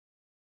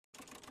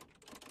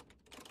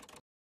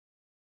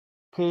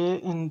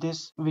Okay, in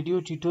this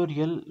video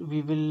tutorial,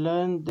 we will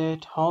learn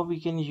that how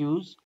we can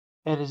use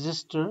a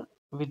resistor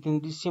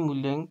within the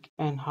simulink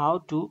and how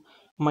to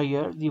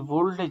measure the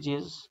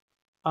voltages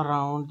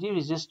around the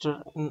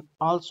resistor and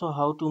also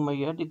how to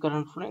measure the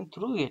current flowing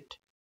through it.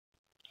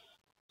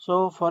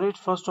 So for it,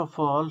 first of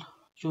all,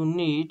 you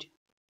need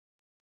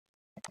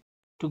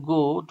to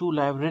go to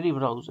library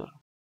browser.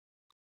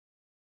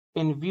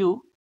 In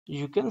view,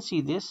 you can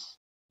see this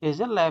is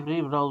a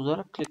library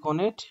browser. Click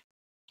on it.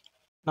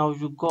 Now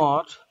you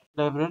got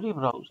library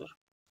browser.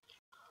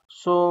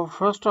 So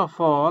first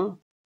of all,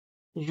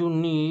 you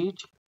need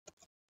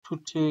to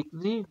take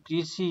the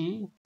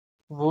DC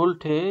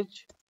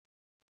voltage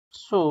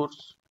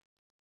source,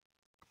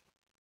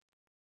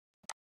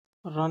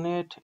 run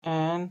it,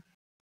 and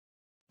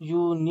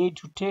you need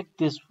to take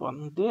this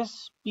one,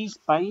 this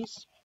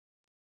PSpice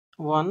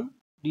one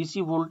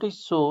DC voltage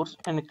source,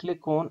 and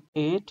click on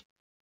it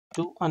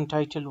to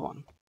untitled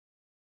one.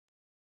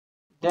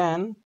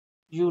 Then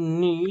you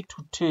need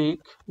to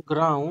take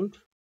ground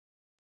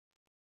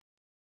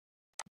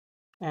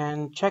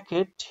and check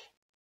it.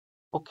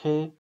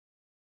 Okay,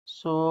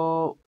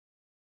 so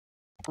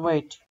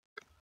wait,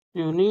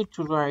 you need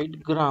to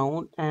write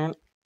ground and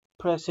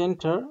press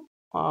enter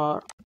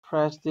or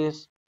press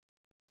this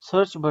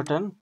search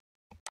button.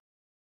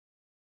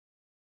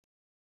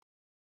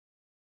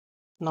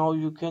 Now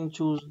you can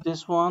choose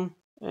this one,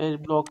 a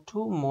block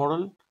 2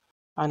 model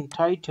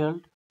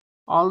untitled.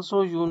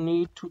 Also you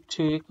need to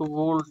take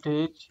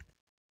voltage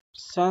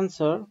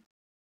sensor,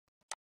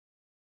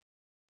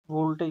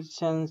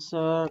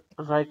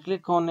 right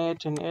click on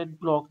it and add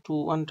block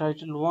 2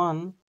 untitled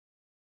one.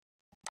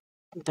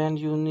 Then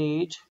you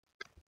need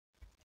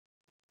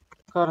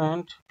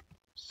current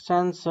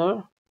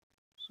sensor,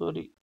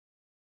 sorry,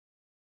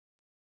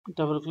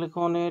 double click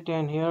on it,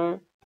 and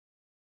here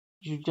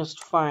you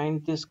just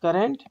find this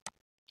current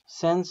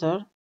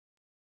sensor.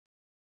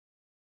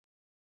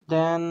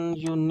 Then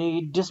you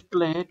need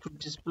display to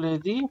display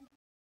the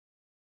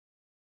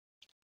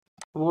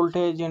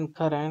voltage and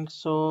current.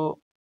 So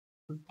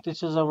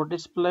this is our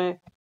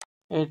display,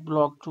 8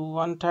 block 2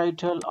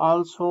 untitled.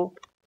 Also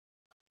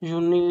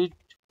you need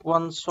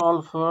one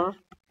solver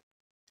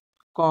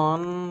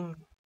configurer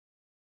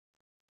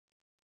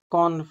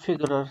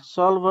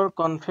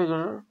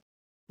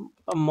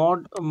a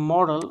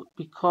model,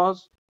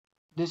 because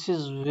this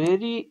is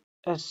very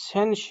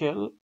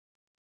essential.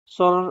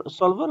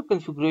 Solver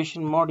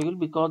configuration module,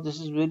 because this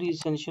is very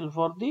essential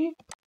for the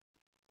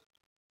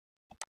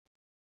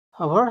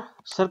our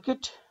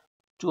circuit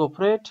to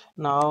operate.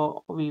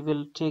 Now we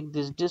will take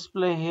this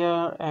display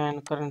here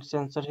and current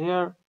sensor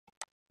here,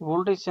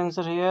 voltage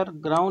sensor here,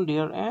 ground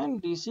here,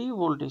 and DC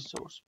voltage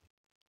source.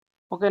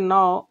 Okay,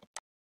 now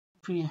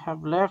we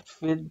have left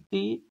with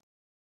the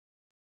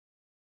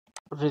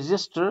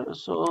resistor,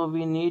 so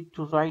we need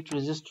to write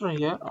resistor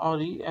here,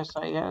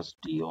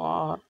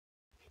 resistor,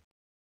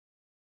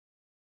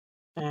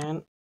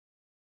 and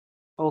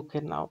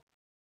okay, now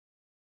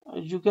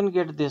you can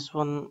get this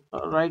one,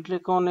 right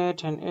click on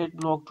it and add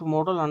block to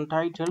model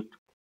untitled.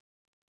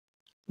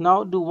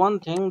 Now do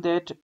one thing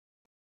that,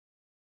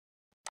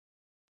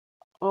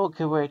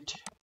 okay, wait,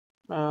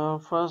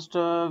 first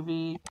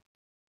we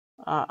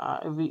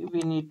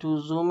need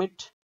to zoom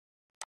it.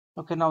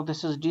 Okay, now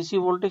this is DC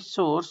voltage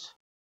source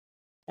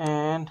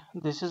and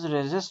this is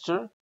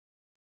resistor,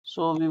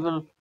 so we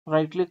will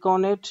right click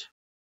on it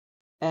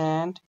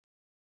and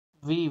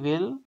we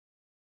will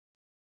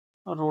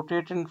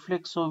rotate and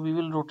flick, so we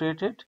will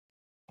rotate it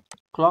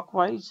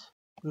clockwise.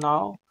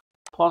 Now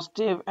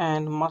positive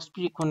end must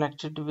be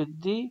connected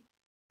with the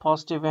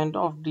positive end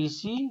of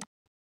DC,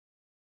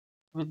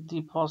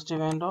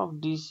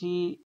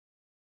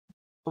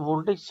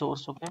 voltage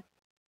source. Okay,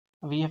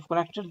 we have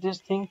connected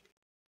this thing.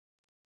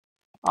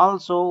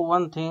 Also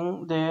one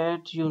thing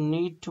that you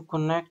need to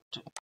connect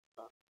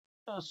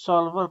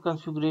solver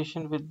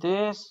configuration with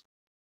this,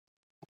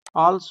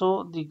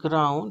 also the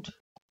ground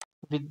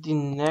with the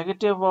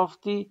negative of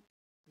the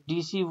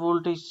DC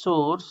voltage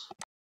source.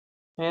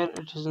 Here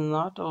it is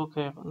not,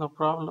 okay, no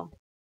problem,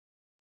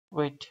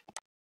 wait,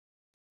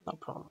 no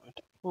problem, wait.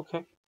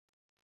 Okay,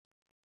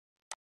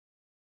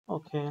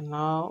 okay,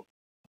 now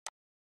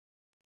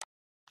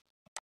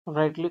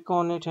right click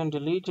on it and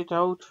delete it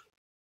out,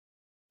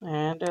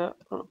 and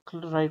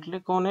right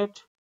click on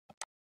it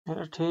and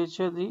attach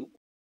the,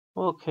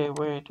 okay,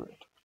 wait,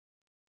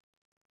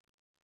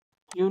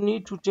 you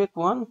need to take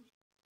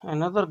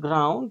another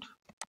ground.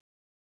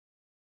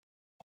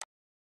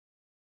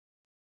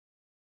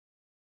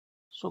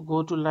 So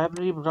go to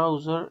library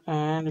browser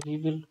and we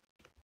will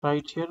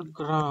write here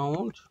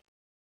ground.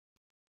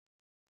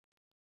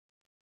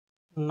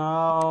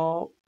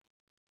 Now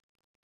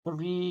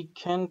we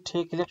can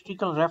take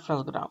electrical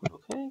reference ground.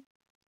 Okay,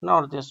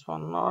 not this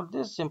one, not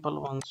this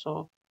simple one.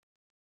 So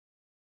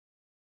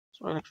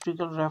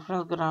electrical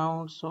reference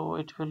ground, so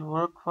it will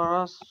work for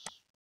us.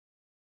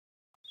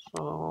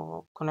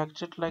 So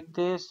connect it like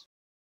this,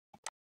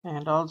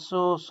 and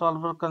also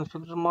solver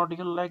configure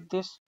module like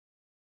this.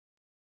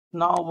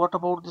 Now what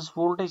about this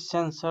voltage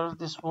sensor?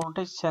 This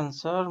voltage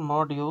sensor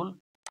module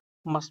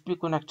must be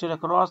connected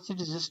across the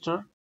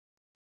resistor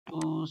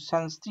to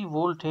sense the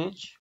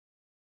voltage.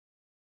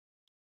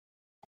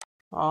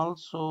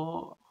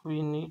 Also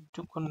we need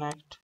to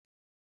connect,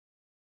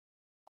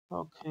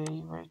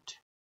 okay, wait,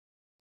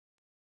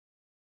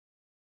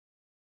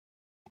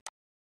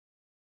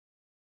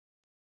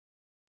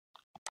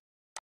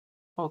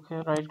 okay,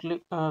 right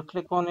click,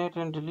 click on it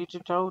and delete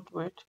it out,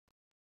 wait,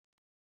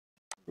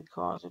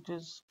 because it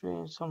is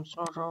doing some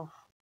sort of,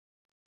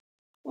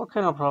 okay,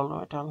 no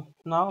problem at all.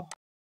 Now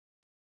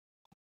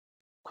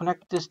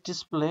connect this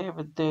display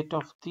with that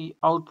of the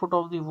output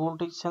of the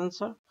voltage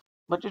sensor,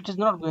 but it is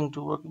not going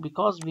to work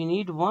because we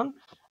need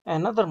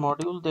another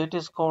module that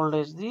is called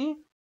as the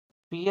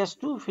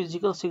PS2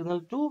 physical signal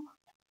to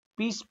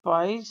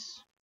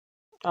PSpice,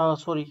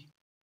 sorry,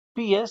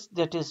 PS,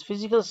 that is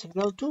physical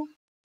signal to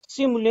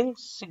simulink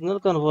signal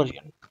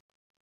conversion.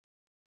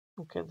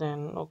 Okay,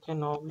 then, okay,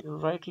 now we will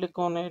right click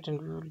on it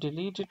and we will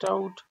delete it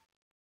out.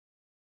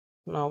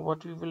 Now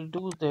what we will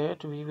do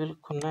that we will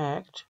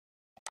connect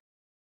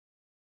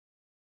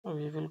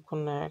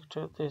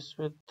this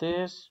with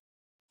this.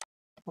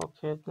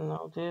 Okay,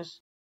 now this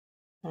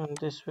and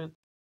this with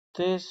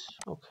this.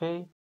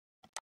 Okay,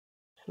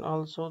 and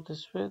also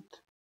this with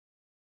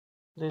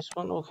this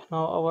one. Okay,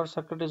 now our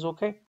circuit is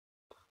okay.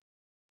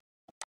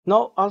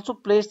 Now also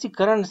place the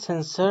current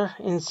sensor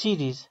in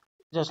series,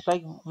 just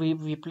like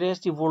we place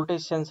the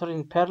voltage sensor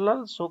in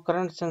parallel, so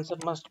current sensor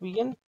must be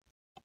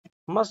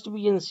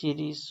in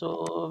series,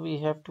 so we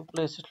have to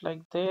place it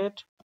like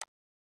that.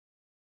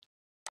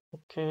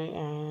 Okay,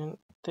 and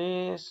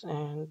this,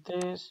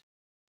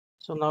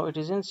 so now it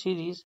is in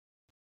series.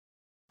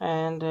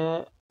 And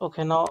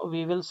okay, now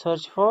we will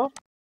search for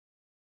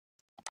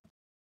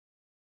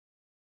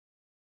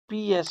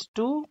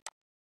PS2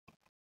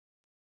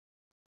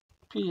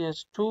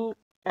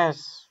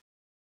 PS2S.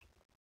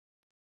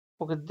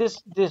 Okay,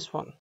 this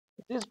one,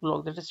 this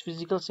block, that is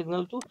physical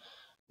signal to,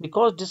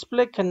 because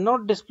display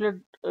cannot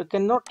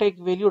take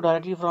value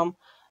directly from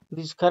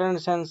these current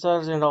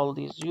sensors and all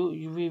these.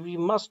 We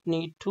must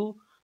need to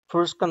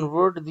first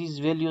convert these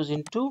values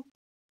into,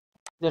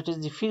 that is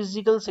the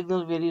physical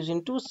signal values,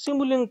 into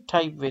simulink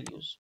type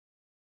values.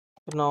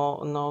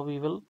 Now we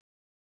will,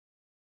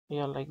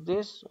 yeah, like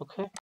this.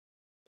 Okay,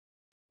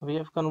 we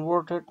have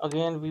converted.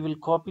 Again we will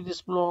copy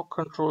this block,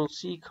 control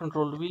C,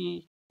 control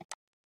V,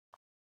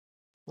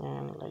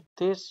 and like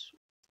this.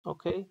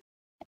 Okay,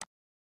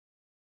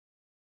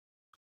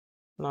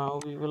 now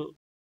we will,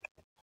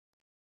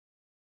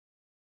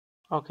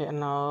 okay,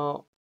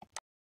 now,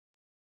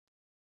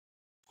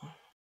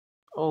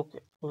 okay,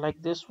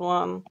 like this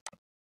one.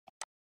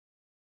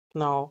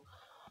 Now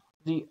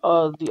the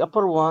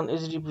upper one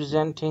is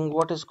representing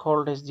what is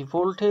called as the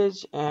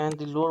voltage, and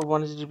the lower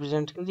one is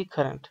representing the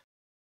current.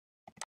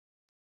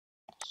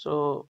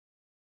 So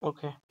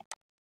okay,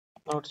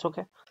 now it's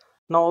okay.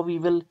 Now we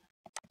will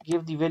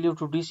give the value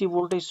to DC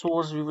voltage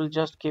source. We will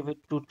just give it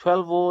to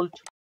 12 volt,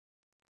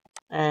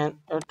 and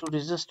to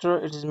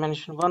resistor it is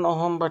mentioned 1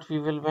 ohm, but we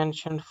will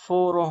mention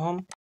 4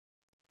 ohm.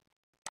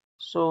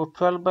 So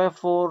 12 by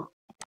 4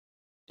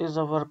 is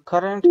our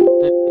current,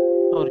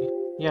 sorry,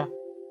 yeah,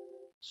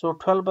 so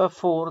 12 by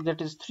 4,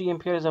 that is 3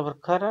 ampere, is our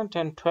current,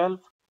 and 12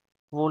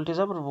 volt is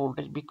our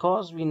voltage,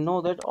 because we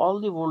know that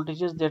all the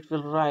voltages that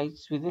will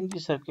rise within the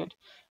circuit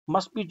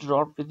must be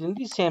dropped within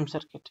the same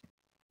circuit.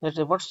 That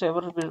is,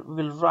 whatsoever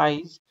will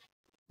rise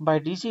by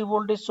DC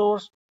voltage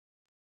source,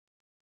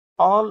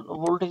 all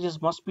voltages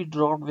must be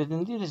dropped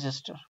within the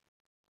resistor.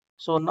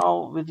 So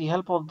now with the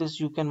help of this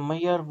you can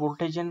measure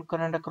voltage and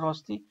current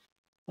across the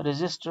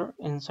resistor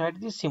inside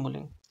the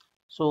simulink.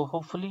 So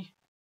hopefully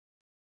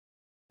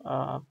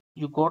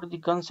you got the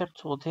concept.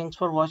 So thanks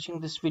for watching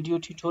this video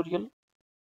tutorial.